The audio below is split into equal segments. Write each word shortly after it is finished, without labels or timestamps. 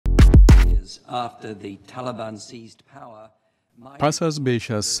پس از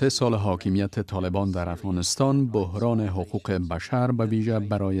بیش از 3 سال حاکمیت طالبان در افغانستان، بحران حقوق بشر به ویژه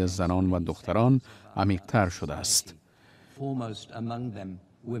برای زنان و دختران عمیق‌تر شده است.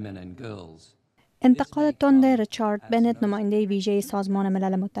 انتقاد تند ریچارد بنیت، نماینده ویژه سازمان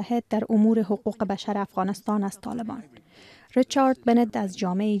ملل متحد در امور حقوق بشر افغانستان از طالبان. ریچارد بنیت از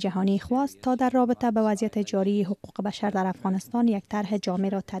جامعه جهانی خواست تا در رابطه به وضعیت جاری حقوق بشر در افغانستان یک طرح جامع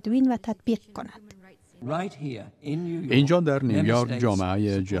را تدوین و تطبیق کند. اینجا در نیویورک،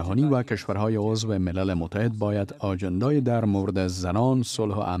 جامعه جهانی و کشورهای عضو ملل متحد باید آجندای در مورد زنان،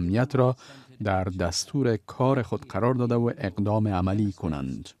 صلح و امنیت را در دستور کار خود قرار داده و اقدام عملی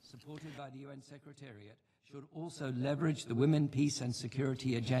کنند.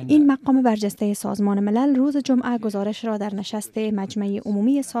 این مقام برجسته سازمان ملل روز جمعه گزارش را در نشست مجمع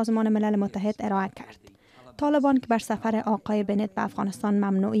عمومی سازمان ملل متحد ارائه کرد. طالبان که بر سفر آقای بنیت به افغانستان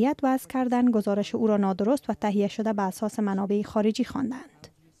ممنوعیت وضع کردند، گزارش او را نادرست و تهیه شده به اساس منابع خارجی خواندند.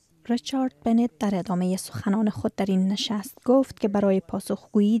 ریچارد بنیت در ادامه سخنان خود در این نشست گفت که برای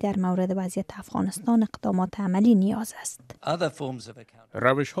پاسخگویی در مورد وضعیت افغانستان اقدامات عملی نیاز است.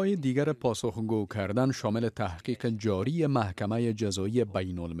 روش‌های دیگر پاسخگو کردن شامل تحقیق جاری محکمه جزایی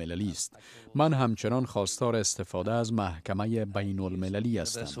بین المللی است. من همچنان خواستار استفاده از محکمه بین المللی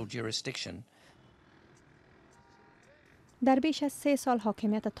هستم. در بیش از 3 سال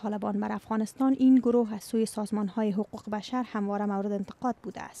حاکمیت طالبان بر افغانستان، این گروه از سوی سازمان‌های حقوق بشر همواره مورد انتقاد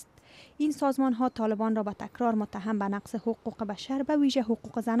بوده است. این سازمان‌ها طالبان را به تکرار متهم به نقض حقوق بشر و ویژه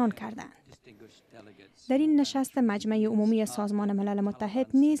حقوق زنان کردند. در این نشست مجمع عمومی سازمان ملل متحد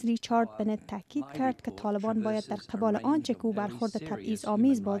نیز ریچارد بنیت تاکید کرد که طالبان باید در قبال آنچه که او برخورد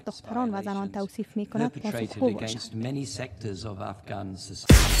تبعیض‌آمیز با دختران و زنان توصیف می‌کند پاسخگو باشند.